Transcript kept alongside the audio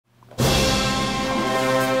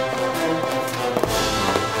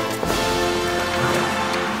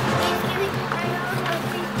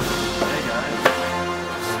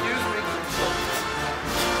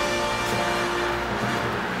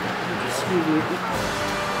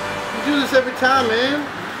You do this every time, man.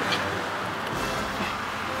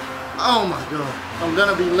 Oh my God. I'm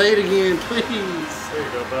gonna be late again, please. There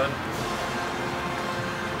you go, bud.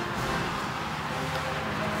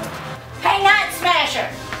 Hey, Night Smasher!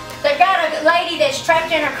 They've got a lady that's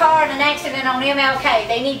trapped in her car in an accident on MLK.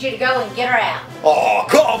 They need you to go and get her out. Oh,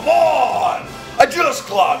 come on! I just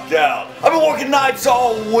clocked out. I've been working nights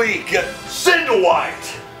all week. Send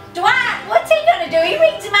Dwight. Dwight, what's he gonna do? He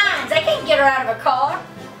reads minds. I can't get her out of her car.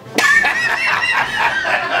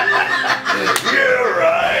 You're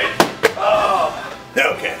right. Oh,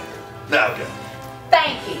 okay. Okay.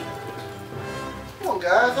 Thank you. Come on,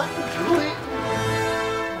 guys. I can do it.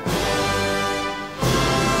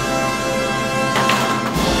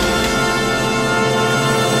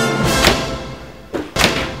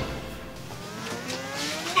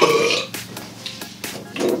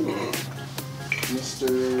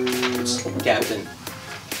 Captain.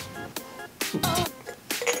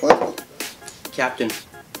 What? Captain,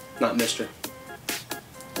 not Mister.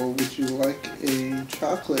 Or would you like a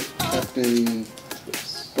chocolate, Captain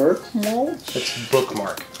Birkmold? It's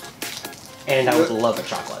bookmark. And I would love a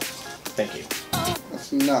chocolate. Thank you.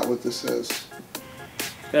 That's not what this says.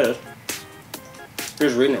 It is. You're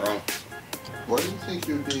just reading it wrong. Why do you think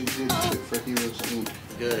you'd be a good fit for Heroes Inc.?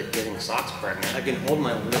 Good at getting socks pregnant. I can hold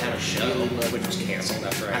my lid on a show, which was canceled.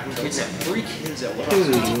 That's right. I can kidnap 3 kids at once.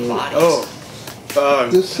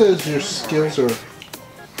 Bodies. This says your skills are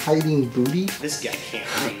hiding booty. This guy can't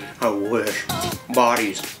read. I wish.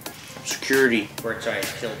 Bodies. Security. Where I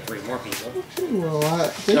killed 3 more people. Well,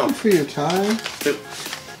 thank you for your time.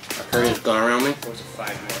 A curtain's gone around me. Or was it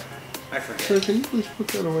 5 more? I forget. Sir, can you please put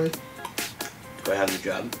that away? Do I have the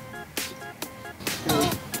job?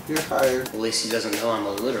 Okay, you're hired. At least he doesn't know I'm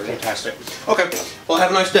illiterate. Fantastic. Okay, well,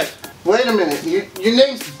 have a nice day. Wait a minute, your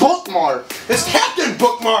name's Bookmark. It's Captain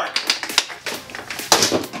Bookmark!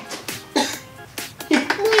 You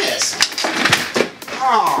missed.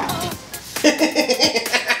 Ah.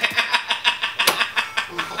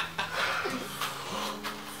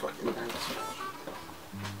 Fucking nerds.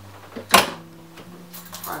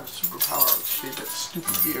 I have a superpower. I would shave that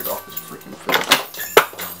stupid beard off his freaking face.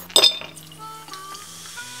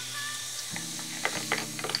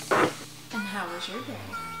 How was your day?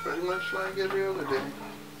 Pretty much like every other day.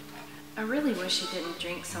 I really wish you didn't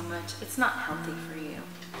drink so much. It's not healthy for you.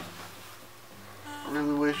 I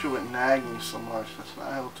really wish you wouldn't nag me so much. That's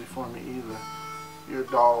not healthy for me either. You're a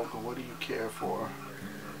dog, but what do you care for?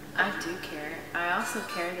 I do care. I also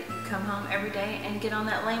care that you come home every day and get on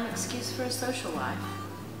that lame excuse for a social life.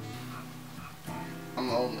 I'm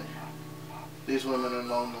lonely. These women are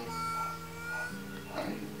lonely. I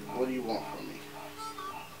mean, what do you want from me?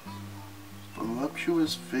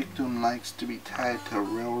 Voluptuous victim likes to be tied to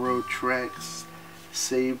railroad tracks,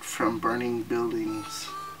 saved from burning buildings,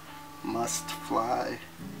 must fly.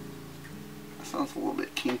 That sounds a little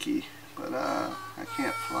bit kinky, but I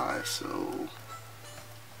can't fly, so...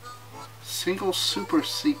 Single super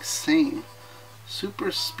seeks same.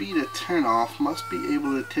 Super speed a turnoff, must be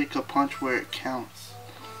able to take a punch where it counts.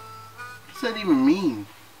 What does that even mean?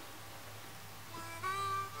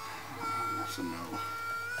 That's a no.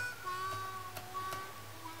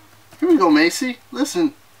 Here we go, Macy.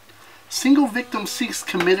 Listen. Single victim seeks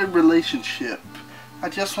committed relationship. I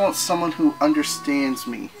just want someone who understands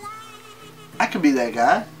me. I could be that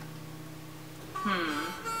guy.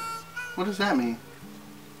 What does that mean?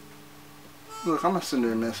 Look, I'm gonna send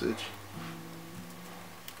her a message.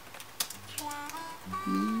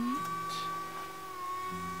 Meet.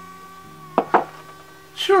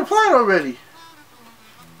 She replied already.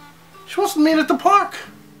 She wants to meet at the park.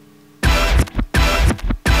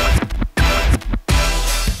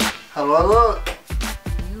 How do I look?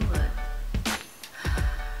 You look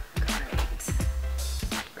great.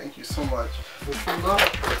 Thank you so much. Wish you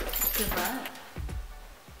luck. Good luck.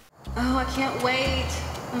 Oh, I can't wait.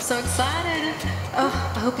 I'm so excited. Oh,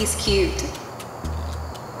 I hope he's cute.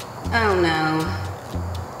 Oh no.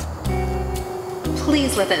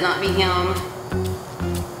 Please let that not be him.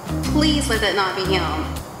 Please let that not be him.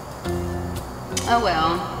 Oh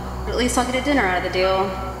well, but at least I'll get a dinner out of the deal.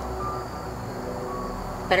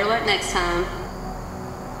 Better luck next time.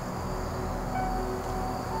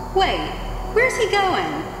 Wait, where's he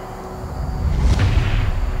going?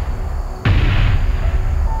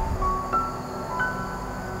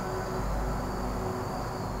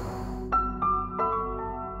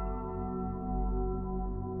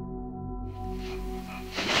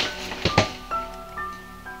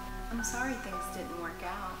 I'm sorry things didn't work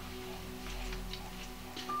out.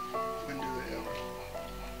 When do they ever?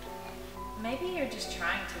 Maybe you're just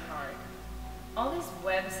trying too hard. All these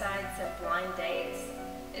websites and blind dates,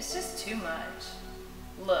 it's just too much.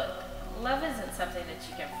 Look, love isn't something that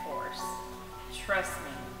you can force. Trust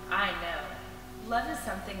me, I know. Love is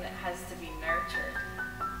something that has to be nurtured.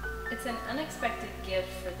 It's an unexpected gift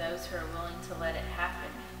for those who are willing to let it happen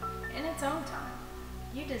in its own time.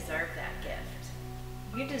 You deserve that gift.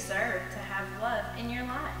 You deserve to have love in your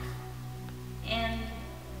life.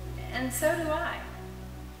 And so do I.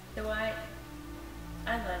 Dwight,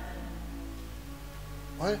 I love you.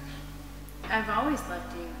 What? I've always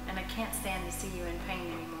loved you, and I can't stand to see you in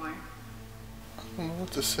pain anymore. I don't know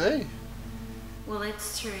what to say. Well,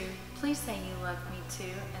 it's true. Please say you love me too,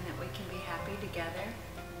 and that we can be happy together.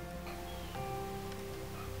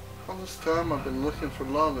 All this time I've been looking for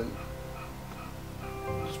love and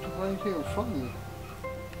it's been right here in front of me.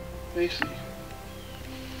 Macy, I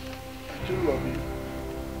do love you.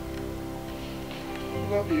 I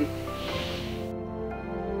love you.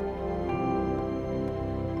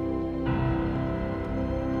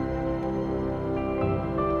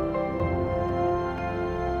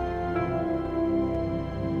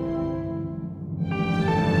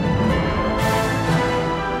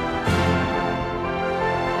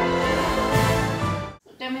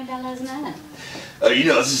 You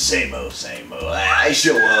know, it's the same old, same old. I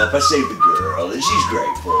show up, I save the girl, and she's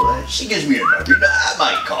grateful. She gives me a number. You know, I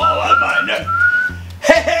might call, I might not.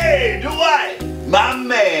 Hey, Dwight, my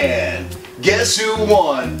man. Guess who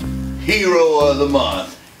won Hero of the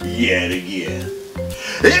Month yet again?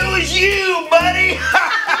 It was you, buddy!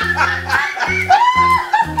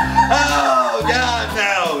 Oh, God,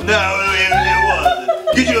 no, it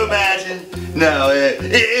wasn't. Could you imagine? No,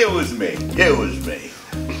 it was me. It was me.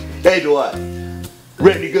 Hey, Dwight.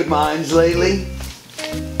 Read any good minds lately?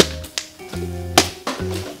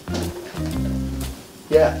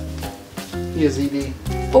 Yeah. He is ED.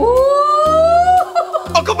 Ooh!